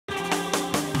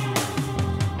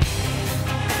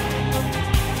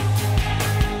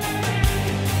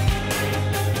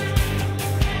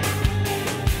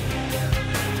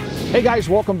Hey guys,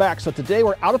 welcome back. So today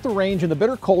we're out at the range in the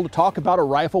bitter cold to talk about a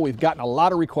rifle we've gotten a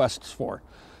lot of requests for.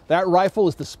 That rifle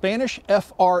is the Spanish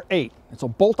FR8. It's a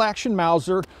bolt-action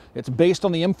Mauser. It's based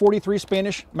on the M43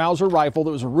 Spanish Mauser rifle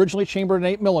that was originally chambered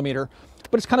in 8mm,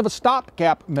 but it's kind of a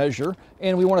stopgap measure,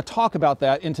 and we want to talk about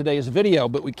that in today's video.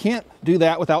 But we can't do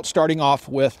that without starting off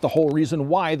with the whole reason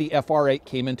why the FR8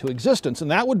 came into existence, and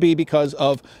that would be because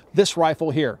of this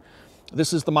rifle here.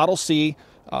 This is the Model C.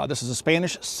 This is a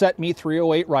Spanish Set-Me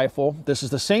 308 rifle. This is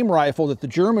the same rifle that the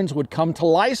Germans would come to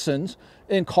license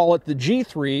and call it the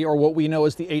G3, or what we know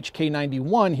as the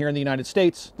HK91 here in the United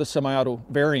States, the semi-auto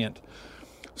variant.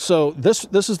 So this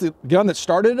is the gun that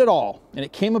started it all, and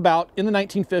it came about in the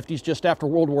 1950s just after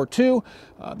World War II.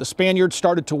 The Spaniards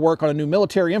started to work on a new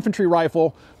military infantry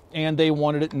rifle, and they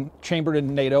wanted it chambered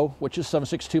in NATO, which is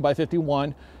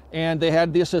 7.62x51, and they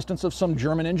had the assistance of some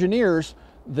German engineers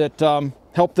that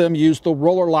helped them use the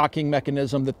roller locking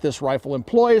mechanism that this rifle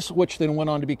employs, which then went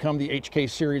on to become the HK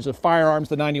series of firearms,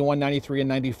 the 91, 93, and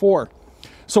 94.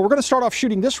 So we're going to start off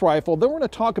shooting this rifle, then we're going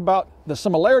to talk about the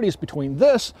similarities between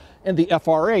this and the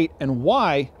FR8 and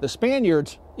why the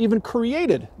Spaniards even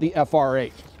created the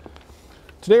FR8.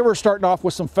 Today we're starting off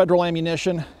with some federal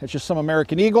ammunition. It's just some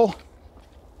American Eagle,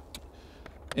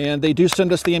 and they do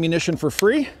send us the ammunition for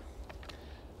free.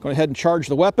 Go ahead and charge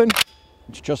the weapon.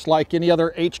 It's just like any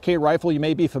other HK rifle you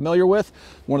may be familiar with.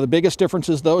 One of the biggest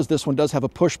differences, though, is this one does have a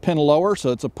push pin lower,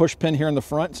 so it's a push pin here in the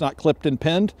front. It's not clipped and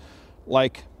pinned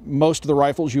like most of the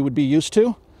rifles you would be used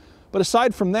to. But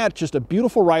aside from that, just a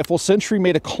beautiful rifle. Century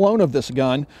made a clone of this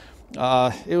gun.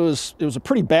 It was a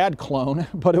pretty bad clone,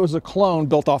 but it was a clone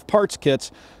built off parts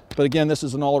kits. But again, this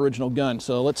is an all-original gun.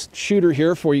 So let's shoot her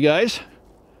here for you guys.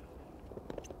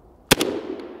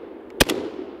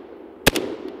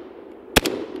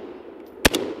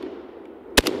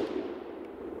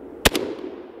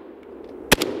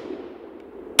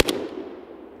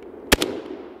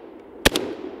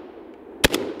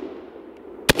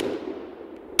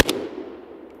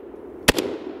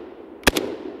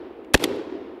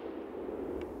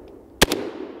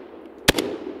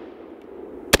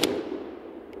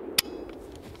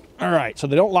 All right, so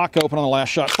they don't lock open on the last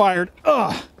shot fired.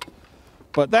 Ugh.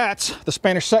 But that's the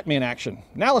Spanish Set-Me in action.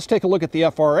 Now let's take a look at the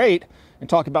FR8 and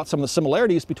talk about some of the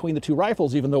similarities between the two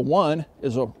rifles, even though one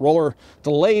is a roller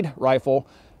delayed rifle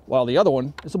while the other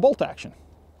one is a bolt action.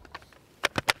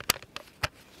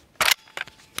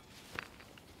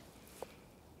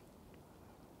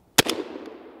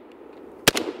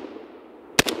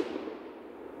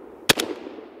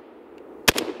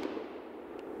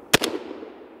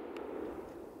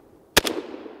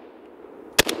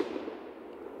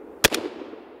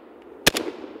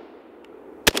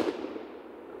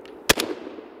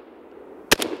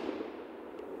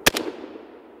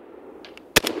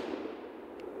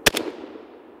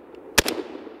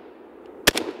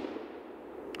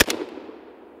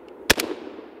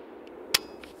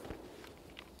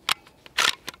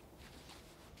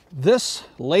 This,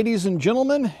 ladies and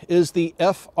gentlemen, is the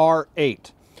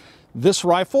FR8. This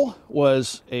rifle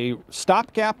was a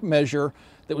stopgap measure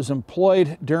that was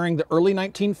employed during the early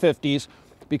 1950s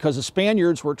because the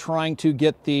Spaniards were trying to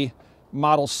get the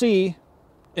Model C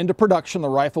into production, the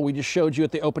rifle we just showed you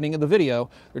at the opening of the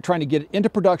video. They're trying to get it into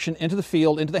production, into the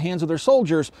field, into the hands of their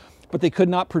soldiers, but they could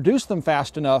not produce them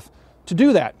fast enough to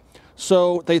do that.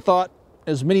 So they thought,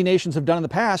 as many nations have done in the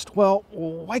past, well,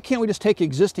 why can't we just take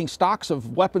existing stocks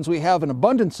of weapons we have an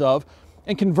abundance of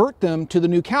and convert them to the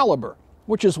new caliber,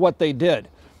 which is what they did.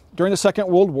 During the Second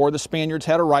World War, the Spaniards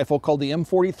had a rifle called the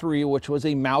M43, which was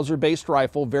a Mauser-based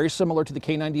rifle, very similar to the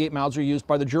K98 Mauser used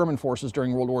by the German forces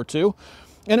during World War II,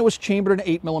 and it was chambered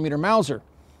in 8mm Mauser.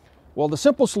 Well, the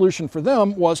simple solution for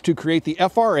them was to create the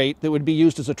FR8 that would be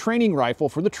used as a training rifle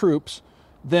for the troops.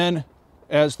 Then,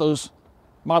 as those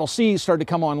Model Cs started to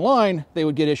come online, they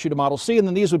would get issued a Model C, and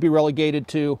then these would be relegated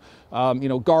to,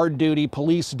 guard duty,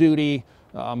 police duty,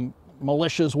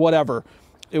 militias, whatever.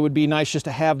 It would be nice just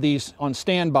to have these on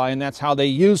standby, and that's how they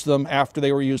used them after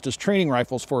they were used as training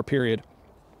rifles for a period.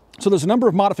 So there's a number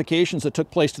of modifications that took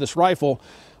place to this rifle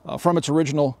from its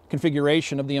original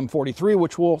configuration of the M43,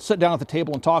 which we'll sit down at the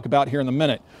table and talk about here in a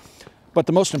minute. But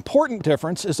the most important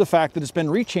difference is the fact that it's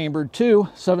been rechambered to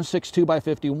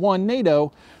 7.62x51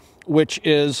 NATO, which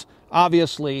is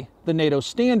obviously the NATO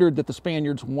standard that the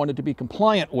Spaniards wanted to be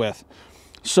compliant with.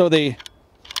 So they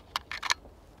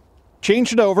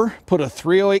changed it over, put a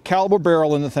 .308 caliber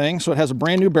barrel in the thing, so it has a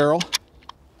brand new barrel,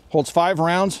 holds 5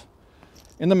 rounds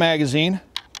in the magazine.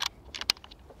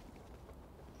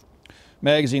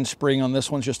 Magazine spring on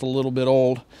this one's just a little bit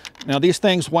old. Now these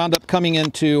things wound up coming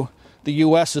into the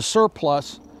U.S. as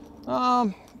surplus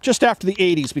just after the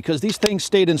 80s, because these things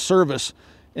stayed in service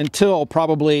until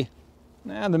probably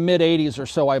the mid-80s or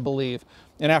so, I believe.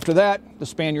 And after that, the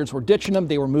Spaniards were ditching them.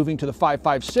 They were moving to the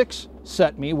 5.56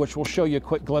 set me, which we'll show you a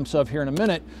quick glimpse of here in a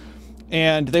minute.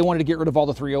 And they wanted to get rid of all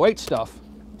the 308 stuff.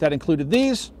 That included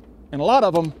these, and a lot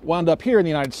of them wound up here in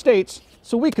the United States,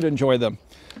 so we could enjoy them.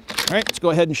 All right, let's go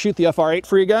ahead and shoot the FR8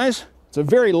 for you guys. It's a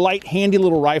very light, handy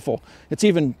little rifle. It's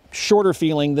even shorter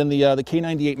feeling than the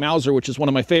K98 Mauser, which is one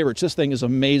of my favorites. This thing is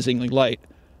amazingly light.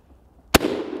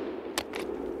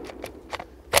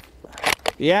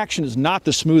 The action is not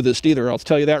the smoothest either, I'll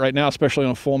tell you that right now, especially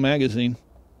on a full magazine.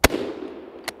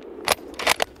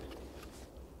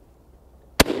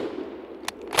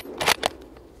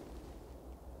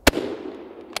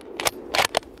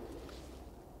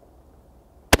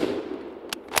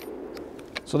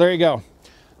 So there you go.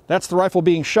 That's the rifle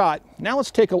being shot. Now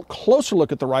let's take a closer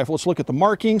look at the rifle. Let's look at the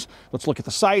markings. Let's look at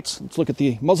the sights. Let's look at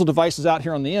the muzzle devices out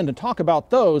here on the end and talk about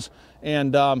those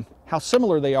and how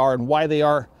similar they are and why they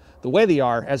are the way they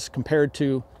are as compared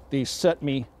to the set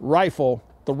me rifle,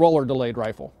 the roller delayed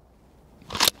rifle.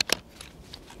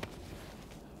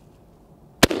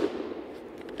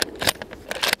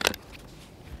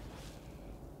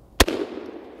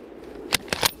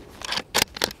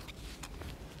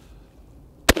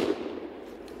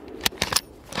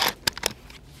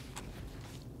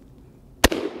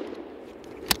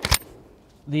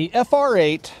 The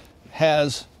FR8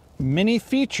 has many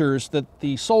features that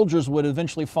the soldiers would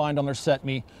eventually find on their set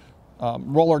me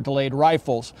roller delayed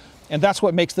rifles. And that's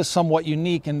what makes this somewhat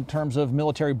unique in terms of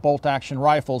military bolt action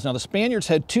rifles. Now the Spaniards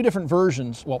had two different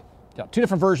versions, two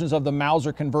different versions of the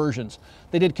Mauser conversions.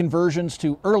 They did conversions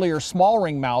to earlier small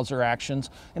ring Mauser actions,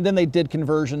 and then they did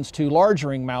conversions to large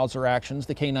ring Mauser actions,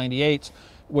 the K98s,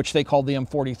 which they called the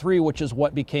M43, which is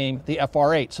what became the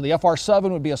FR8. So the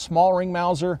FR7 would be a small ring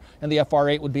Mauser, and the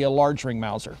FR8 would be a large ring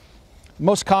Mauser.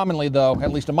 Most commonly though,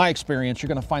 at least in my experience, you're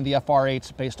gonna find the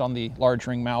FR8s based on the large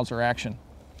ring Mauser action.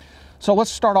 So let's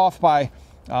start off by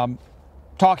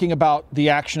talking about the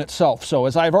action itself. So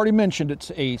as I've already mentioned,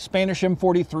 it's a Spanish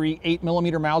M43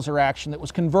 8mm Mauser action that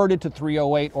was converted to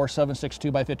 308 or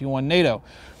 7.62x51 NATO.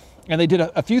 And they did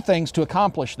a few things to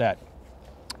accomplish that.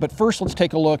 But first, let's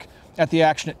take a look at the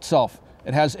action itself.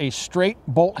 It has a straight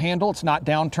bolt handle. It's not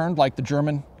downturned like the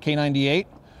German K98.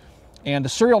 And the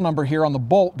serial number here on the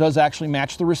bolt does actually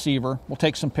match the receiver. We'll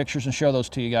take some pictures and show those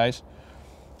to you guys.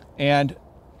 And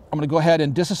I'm going to go ahead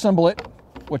and disassemble it,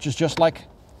 which is just like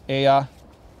a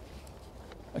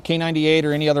K98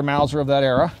 or any other Mauser of that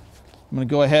era. I'm going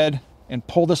to go ahead and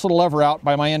pull this little lever out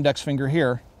by my index finger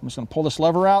here. I'm just going to pull this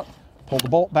lever out, pull the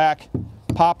bolt back,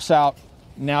 pops out.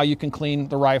 Now you can clean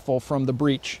the rifle from the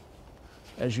breech,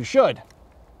 as you should.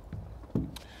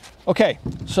 Okay,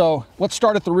 so let's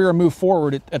start at the rear and move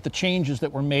forward at the changes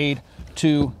that were made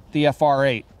to the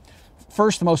FR8.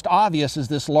 First, the most obvious is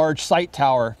this large sight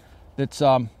tower that's,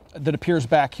 that appears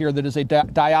back here that is a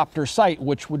diopter sight,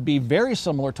 which would be very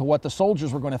similar to what the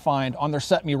soldiers were going to find on their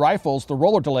set me rifles, the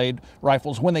roller delayed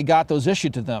rifles, when they got those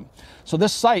issued to them. So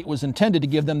this sight was intended to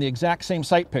give them the exact same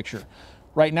sight picture.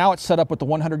 Right now it's set up with the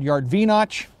 100-yard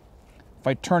V-notch. If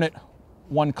I turn it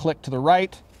one click to the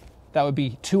right, that would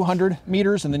be 200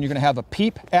 meters, and then you're going to have a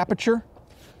peep aperture.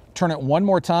 Turn it one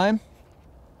more time.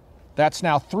 That's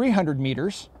now 300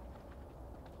 meters.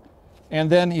 And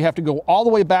then you have to go all the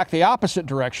way back the opposite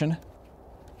direction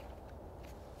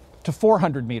to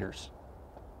 400 meters.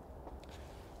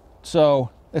 So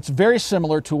it's very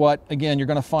similar to what, again, you're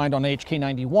going to find on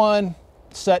HK91,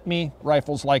 set me,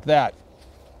 rifles like that.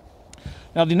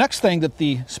 Now the next thing that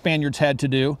the Spaniards had to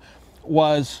do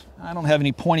was, I don't have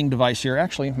any pointing device here.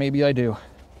 Actually, maybe I do.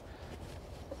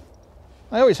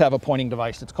 I always have a pointing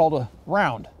device. It's called a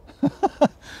round.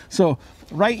 So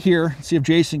right here, see if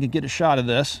Jason can get a shot of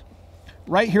this.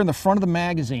 Right here in the front of the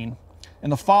magazine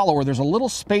and the follower, there's a little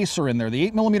spacer in there.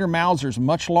 The 8mm Mauser is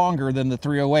much longer than the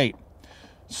 308.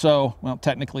 So, well,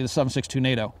 technically the 7.62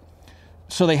 NATO.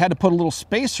 So they had to put a little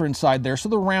spacer inside there so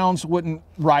the rounds wouldn't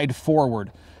ride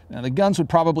forward. Now the guns would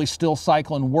probably still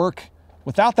cycle and work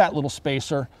without that little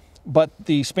spacer, but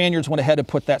the Spaniards went ahead and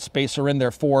put that spacer in there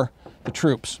for the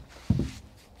troops.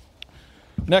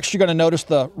 Next, you're going to notice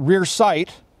the rear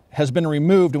sight has been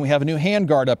removed and we have a new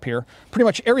handguard up here. Pretty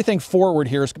much everything forward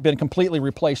here has been completely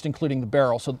replaced, including the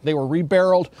barrel. So they were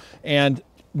rebarreled and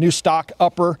new stock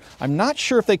upper. I'm not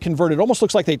sure if they converted. It almost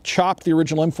looks like they chopped the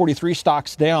original M43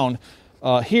 stocks down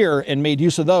here and made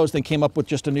use of those, then came up with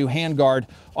just a new handguard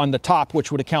on the top,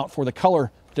 which would account for the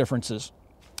color differences.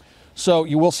 So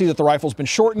you will see that the rifle's been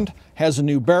shortened, has a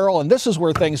new barrel, and this is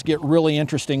where things get really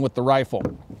interesting with the rifle.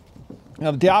 Now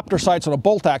the diopter sights on a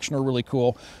bolt action are really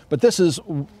cool, but this is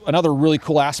another really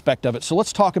cool aspect of it. So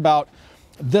let's talk about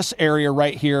this area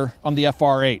right here on the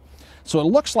FR8. So it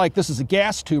looks like this is a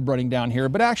gas tube running down here,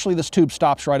 but actually this tube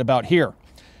stops right about here.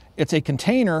 It's a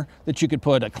container that you could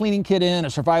put a cleaning kit in, a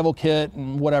survival kit,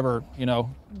 and whatever, you know,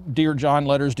 Dear John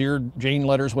letters, Dear Jane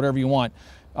letters, whatever you want.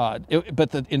 But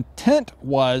the intent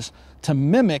was to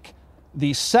mimic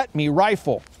the Set-Me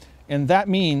rifle. And that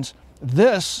means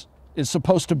this is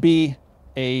supposed to be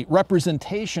a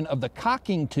representation of the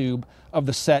cocking tube of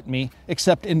the Set-Me,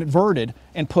 except inverted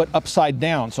and put upside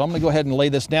down. So I'm going to go ahead and lay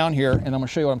this down here, and I'm going to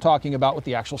show you what I'm talking about with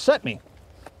the actual Set-Me.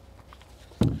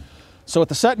 So with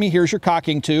the Set-Me, here's your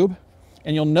cocking tube,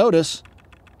 and you'll notice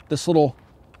this little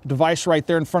device right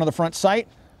there in front of the front sight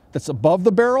that's above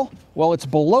the barrel. Well, it's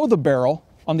below the barrel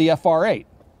on the FR8.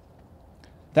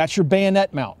 That's your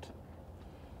bayonet mount.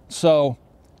 So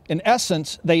in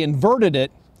essence, they inverted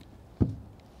it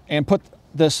and put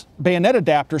this bayonet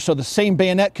adapter so the same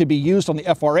bayonet could be used on the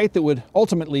FR8 that would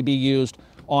ultimately be used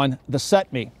on the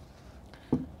Set-Me.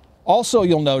 Also,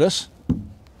 you'll notice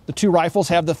the two rifles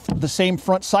have the same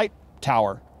front sight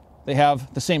tower. They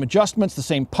have the same adjustments, the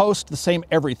same post, the same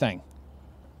everything.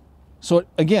 So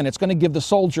again, it's going to give the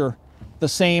soldier the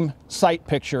same sight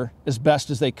picture as best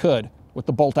as they could with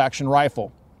the bolt action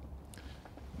rifle.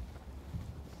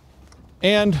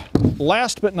 And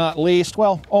last but not least,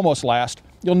 well, almost last,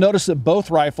 you'll notice that both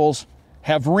rifles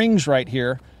have rings right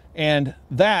here, and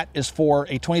that is for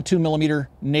a 22mm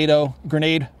NATO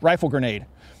grenade, rifle grenade.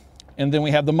 And then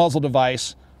we have the muzzle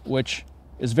device, which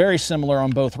is very similar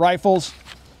on both rifles.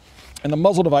 And the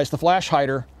muzzle device, the flash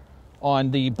hider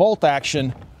on the bolt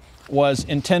action, was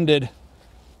intended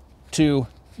to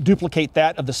duplicate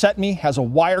that of the Set-Me. Has a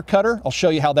wire cutter. I'll show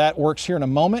you how that works here in a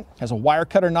moment. Has a wire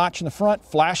cutter notch in the front,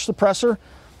 flash suppressor,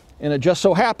 and it just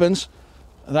so happens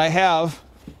that I have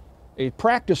a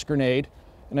practice grenade,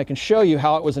 and I can show you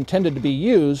how it was intended to be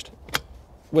used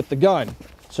with the gun.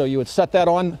 So you would set that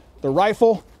on the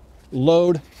rifle,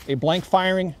 load a blank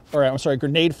firing, or I'm sorry,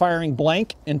 grenade firing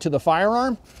blank into the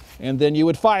firearm, and then you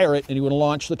would fire it and you would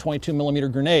launch the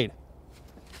 22mm grenade.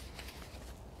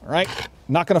 All right,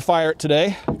 I'm not going to fire it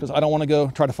today because I don't want to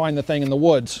go try to find the thing in the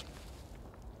woods.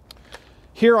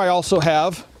 Here I also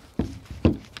have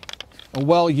a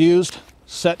well-used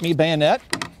Set-Me bayonet,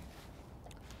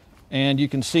 and you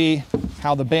can see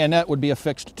how the bayonet would be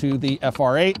affixed to the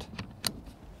FR8,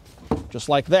 just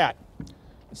like that.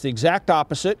 It's the exact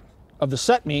opposite of the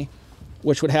Set-Me,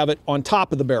 which would have it on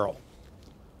top of the barrel,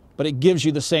 but it gives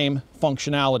you the same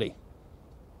functionality.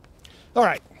 All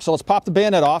right, so let's pop the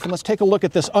bayonet off and let's take a look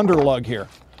at this underlug here,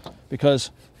 because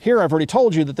here I've already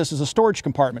told you that this is a storage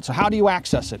compartment. So how do you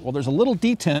access it? Well, there's a little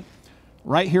detent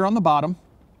right here on the bottom,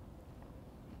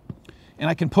 and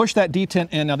I can push that detent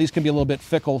in. Now these can be a little bit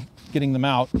fickle getting them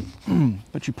out,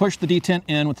 but you push the detent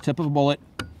in with the tip of a bullet,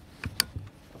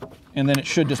 and then it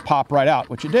should just pop right out,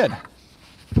 which it did.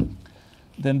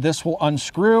 Then this will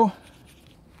unscrew,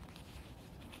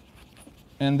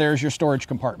 and there's your storage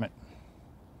compartment.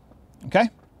 Okay?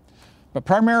 But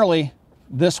primarily,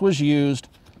 this was used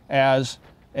as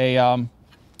a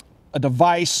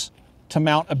device to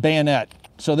mount a bayonet.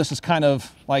 So this is kind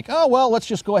of like, oh, well, let's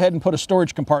just go ahead and put a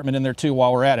storage compartment in there too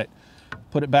while we're at it.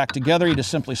 Put it back together, you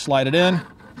just simply slide it in,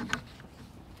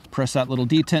 press that little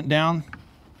detent down,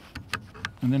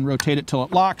 and then rotate it till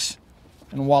it locks,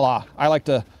 and voila. I like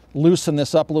to loosen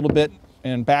this up a little bit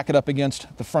and back it up against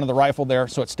the front of the rifle there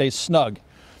so it stays snug.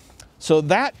 So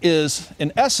that is,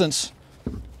 in essence,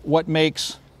 what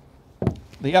makes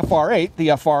the FR8 the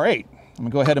FR8. I'm gonna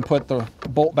go ahead and put the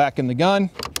bolt back in the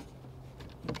gun.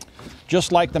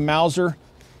 Just like the Mauser,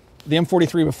 the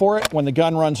M43 before it, when the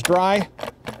gun runs dry,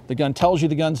 the gun tells you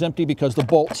the gun's empty because the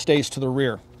bolt stays to the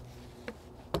rear.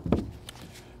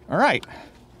 All right,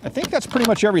 I think that's pretty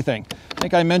much everything. I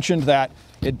think I mentioned that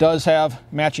it does have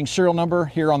matching serial number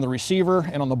here on the receiver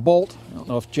and on the bolt. I don't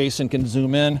know if Jason can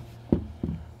zoom in.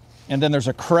 And then there's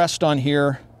a crest on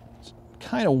here. It's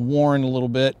kind of worn a little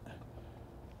bit,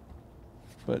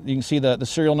 but you can see the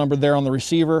serial number there on the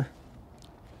receiver.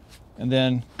 And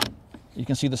then you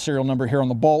can see the serial number here on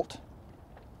the bolt.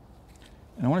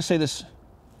 And I want to say this,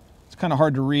 it's kind of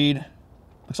hard to read.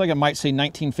 Looks like it might say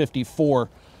 1954.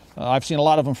 I've seen a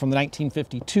lot of them from the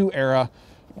 1952 era,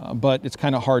 but it's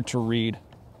kind of hard to read.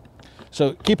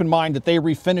 So keep in mind that they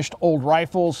refinished old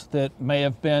rifles that may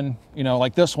have been, you know,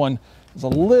 like this one is a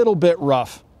little bit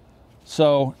rough.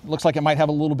 So it looks like it might have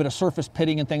a little bit of surface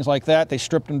pitting and things like that. They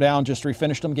stripped them down, just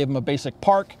refinished them, gave them a basic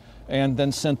park, and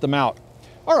then sent them out.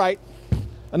 All right,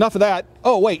 enough of that.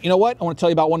 Oh, wait, you know what? I want to tell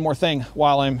you about one more thing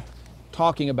while I'm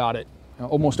talking about it. I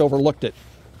almost overlooked it.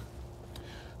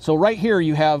 So right here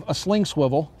you have a sling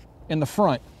swivel in the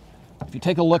front. If you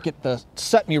take a look at the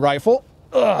Set Me rifle,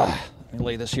 let me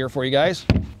lay this here for you guys.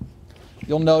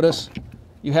 You'll notice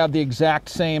you have the exact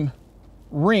same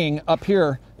ring up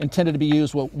here intended to be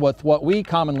used with what we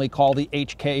commonly call the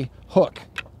HK hook.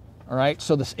 All right,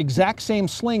 so this exact same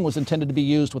sling was intended to be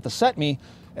used with the Set Me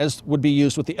as would be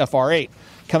used with the FR8.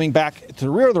 Coming back to the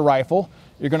rear of the rifle,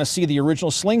 you're going to see the original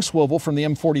sling swivel from the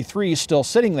M43 still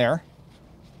sitting there,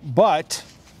 but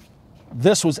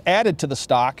this was added to the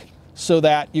stock so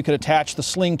that you could attach the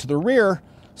sling to the rear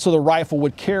so the rifle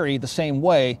would carry the same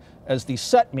way as the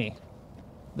Set Me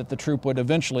that the troop would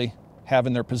eventually have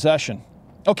in their possession.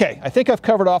 Okay, I think I've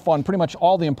covered off on pretty much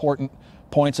all the important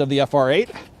points of the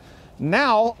FR8.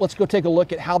 Now, let's go take a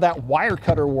look at how that wire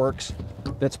cutter works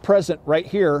that's present right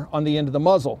here on the end of the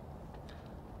muzzle.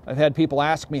 I've had people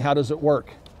ask me, how does it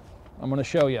work? I'm going to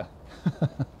show you.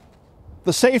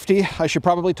 The safety, I should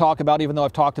probably talk about, even though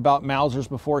I've talked about Mausers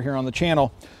before here on the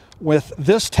channel. With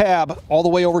this tab all the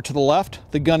way over to the left,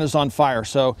 the gun is on fire.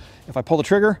 So if I pull the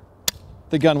trigger,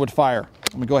 the gun would fire.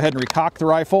 I'm going to go ahead and recock the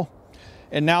rifle.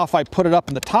 And now if I put it up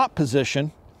in the top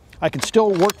position, I can still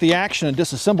work the action and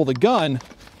disassemble the gun.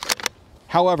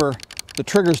 However, the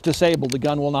trigger's disabled, the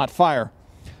gun will not fire.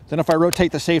 Then if I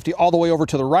rotate the safety all the way over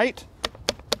to the right,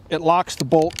 it locks the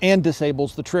bolt and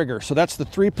disables the trigger. So that's the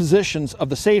three positions of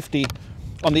the safety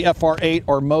on the FR8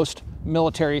 or most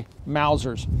military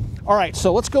Mausers. All right,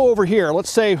 so let's go over here. Let's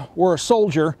say we're a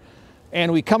soldier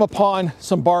and we come upon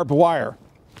some barbed wire.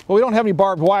 Well, we don't have any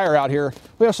barbed wire out here.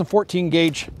 We have some 14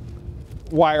 gauge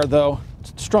wire though,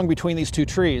 strung between these two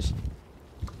trees.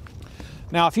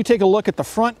 Now, if you take a look at the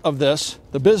front of this,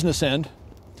 the business end,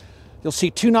 you'll see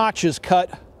two notches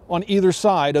cut on either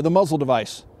side of the muzzle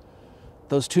device.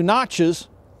 Those two notches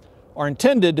are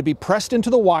intended to be pressed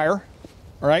into the wire.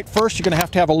 All right, first you're going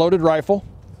to have a loaded rifle.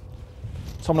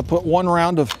 So I'm going to put one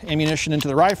round of ammunition into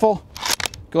the rifle,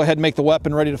 go ahead and make the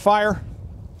weapon ready to fire.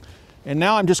 And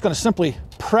now I'm just going to simply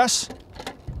press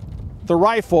the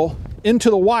rifle into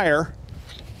the wire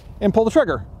and pull the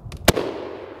trigger.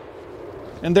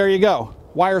 And there you go,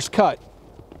 wire's cut.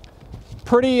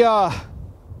 Pretty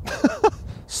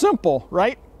simple,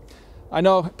 right? I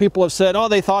know people have said, oh,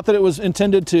 they thought that it was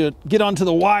intended to get onto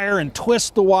the wire and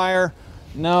twist the wire.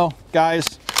 No,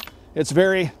 guys, it's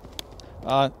very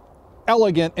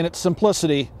elegant in its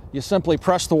simplicity. You simply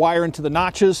press the wire into the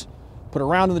notches, put a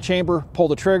round in the chamber, pull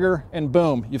the trigger, and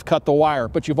boom, you've cut the wire.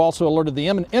 But you've also alerted the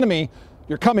enemy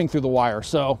you're coming through the wire,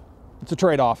 so it's a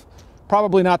trade-off.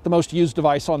 Probably not the most used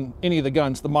device on any of the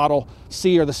guns. The Model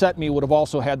C or the Set Me would have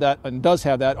also had that, and does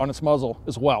have that on its muzzle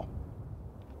as well.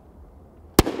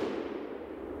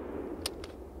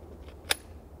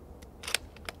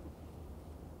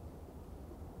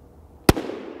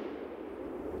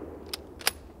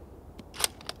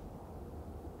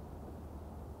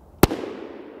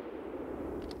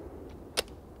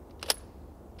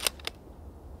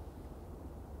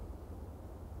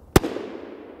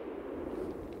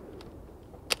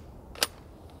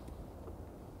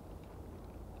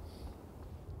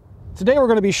 Today we're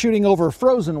going to be shooting over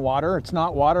frozen water. It's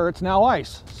not water, it's now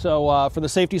ice. So for the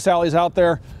safety Sallies out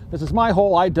there, this is my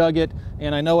hole, I dug it,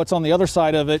 and I know it's on the other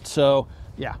side of it, so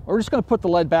yeah, we're just going to put the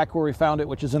lead back where we found it,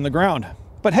 which is in the ground.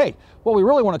 But hey, what we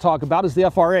really want to talk about is the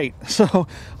FR8. So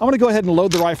I'm going to go ahead and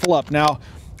load the rifle up. Now,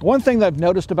 one thing that I've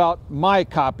noticed about my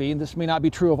copy, and this may not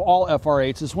be true of all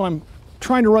FR8s, is when I'm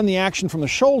trying to run the action from the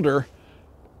shoulder,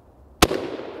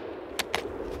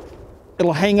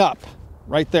 it'll hang up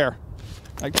right there.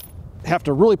 I have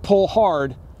to really pull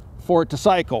hard for it to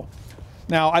cycle.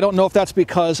 Now, I don't know if that's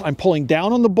because I'm pulling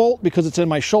down on the bolt because it's in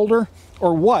my shoulder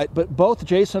or what, but both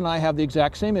Jason and I have the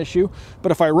exact same issue.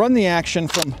 But if I run the action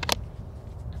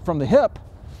from the hip,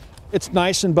 it's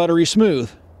nice and buttery smooth.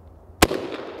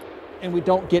 And we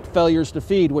don't get failures to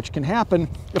feed, which can happen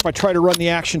if I try to run the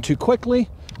action too quickly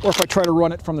or if I try to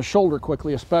run it from the shoulder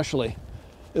quickly especially.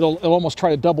 It'll almost try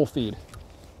to double feed.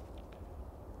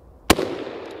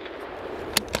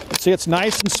 See, it's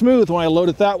nice and smooth when I load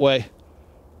it that way.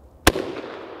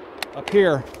 Up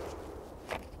here,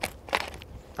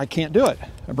 I can't do it.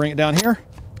 I bring it down here,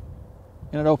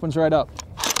 and it opens right up.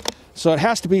 So it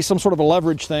has to be some sort of a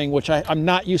leverage thing, which I'm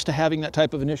not used to having that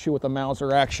type of an issue with a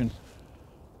Mauser action.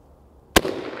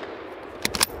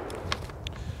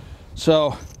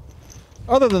 So,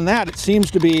 other than that, it seems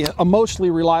to be a mostly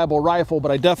reliable rifle,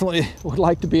 but I definitely would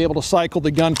like to be able to cycle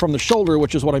the gun from the shoulder,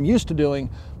 which is what I'm used to doing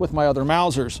with my other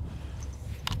Mausers.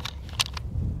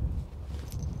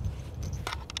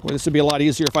 Well, this would be a lot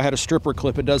easier if I had a stripper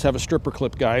clip. It does have a stripper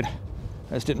clip guide.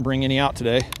 I just didn't bring any out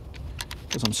today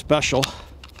because I'm special.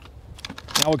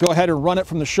 Now we'll go ahead and run it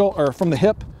from the shoulder or from the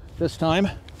hip this time.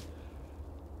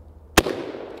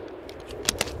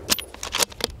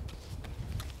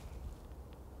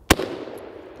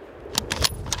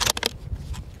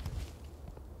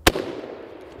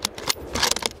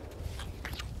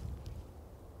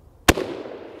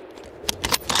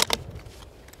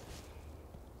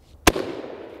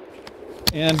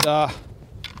 And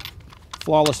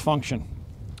flawless function.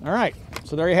 All right,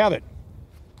 so there you have it.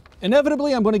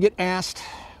 Inevitably, I'm going to get asked,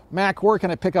 Mac, where can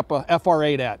I pick up a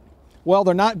FR8 at? Well,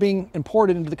 they're not being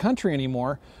imported into the country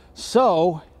anymore,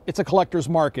 so it's a collector's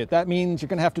market. That means you're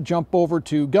going to have to jump over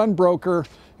to Gunbroker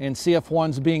and see if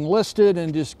one's being listed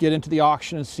and just get into the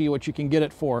auction and see what you can get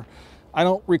it for. I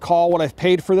don't recall what I've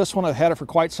paid for this one. I've had it for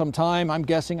quite some time. I'm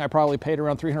guessing I probably paid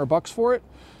around 300 bucks for it,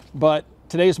 but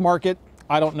today's market,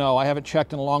 I don't know. I haven't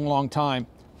checked in a long, long time,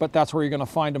 but that's where you're going to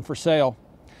find them for sale.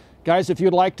 Guys, if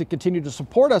you'd like to continue to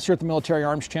support us here at the Military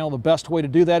Arms Channel, the best way to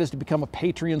do that is to become a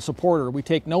Patreon supporter. We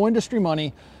take no industry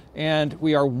money, and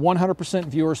we are 100%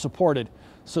 viewer supported.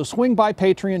 So swing by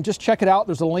Patreon, just check it out.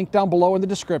 There's a link down below in the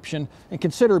description, and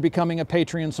consider becoming a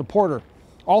Patreon supporter.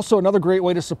 Also, another great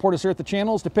way to support us here at the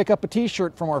channel is to pick up a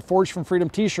t-shirt from our Forged from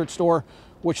Freedom t-shirt store,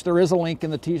 which there is a link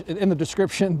in the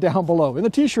description down below, in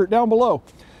the t-shirt down below.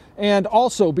 And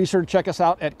also be sure to check us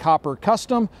out at Copper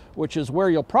Custom, which is where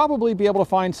you'll probably be able to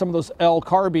find some of those L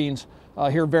carbines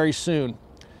here very soon.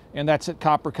 And that's at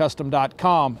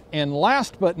coppercustom.com. And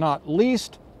last but not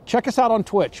least, check us out on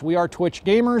Twitch. We are Twitch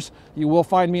gamers. You will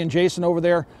find me and Jason over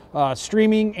there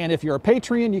streaming. And if you're a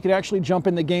Patreon, you can actually jump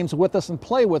in the games with us and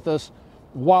play with us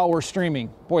while we're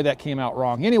streaming. Boy, that came out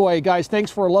wrong. Anyway, guys,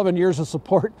 thanks for 11 years of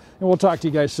support, and we'll talk to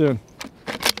you guys soon.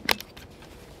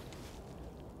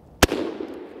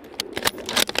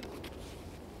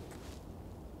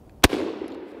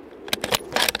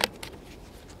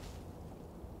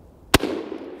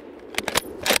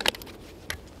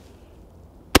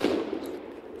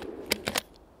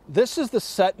 This is the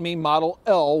Set Me Model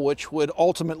L, which would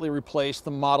ultimately replace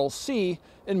the Model C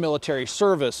in military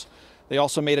service. They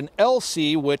also made an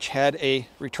LC, which had a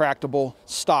retractable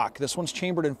stock. This one's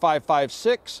chambered in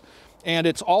 5.56, and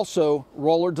it's also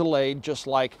roller delayed, just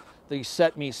like the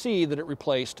Set Me C that it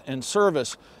replaced in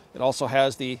service. It also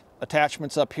has the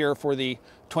attachments up here for the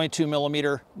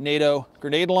 22mm NATO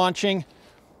grenade launching,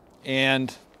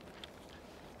 and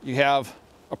you have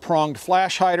a pronged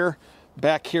flash hider.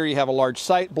 Back here you have a large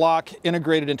sight block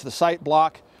integrated into the sight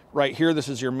block. Right here, this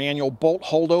is your manual bolt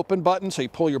hold open button. So you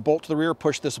pull your bolt to the rear,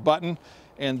 push this button,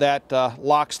 and that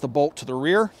locks the bolt to the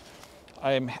rear.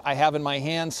 I have in my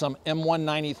hand some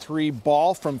M193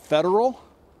 ball from Federal.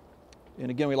 And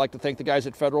again, we'd like to thank the guys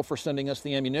at Federal for sending us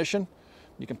the ammunition.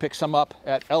 You can pick some up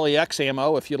at LEX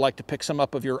Ammo if you'd like to pick some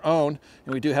up of your own.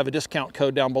 And we do have a discount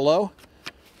code down below.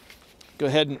 Go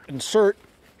ahead and insert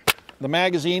the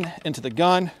magazine into the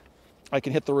gun. I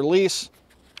can hit the release,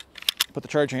 put the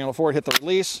charging handle forward, hit the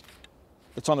release.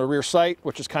 It's on the rear sight,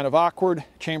 which is kind of awkward.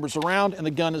 Chambers around, and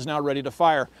the gun is now ready to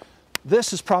fire.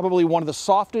 This is probably one of the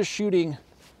softest shooting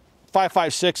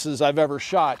 5.56s I've ever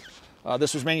shot.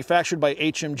 This was manufactured by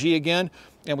HMG again,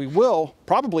 and we will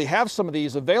probably have some of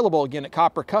these available again at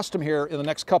Copper Custom here in the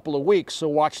next couple of weeks. So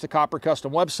watch the Copper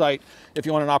Custom website if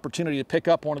you want an opportunity to pick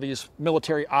up one of these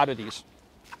military oddities.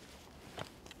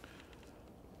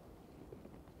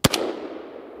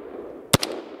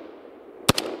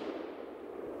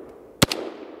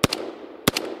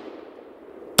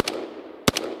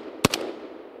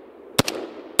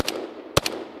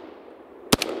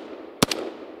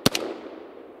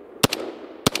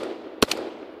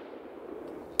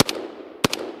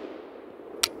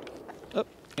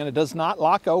 And it does not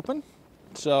lock open.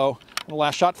 So the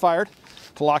last shot fired.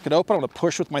 To lock it open, I'm going to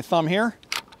push with my thumb here,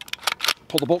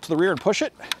 pull the bolt to the rear and push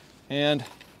it, and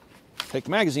take the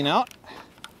magazine out,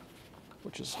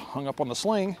 which is hung up on the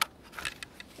sling,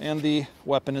 and the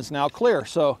weapon is now clear.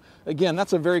 So again,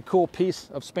 that's a very cool piece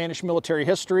of Spanish military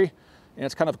history, and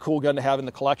it's kind of a cool gun to have in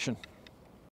the collection.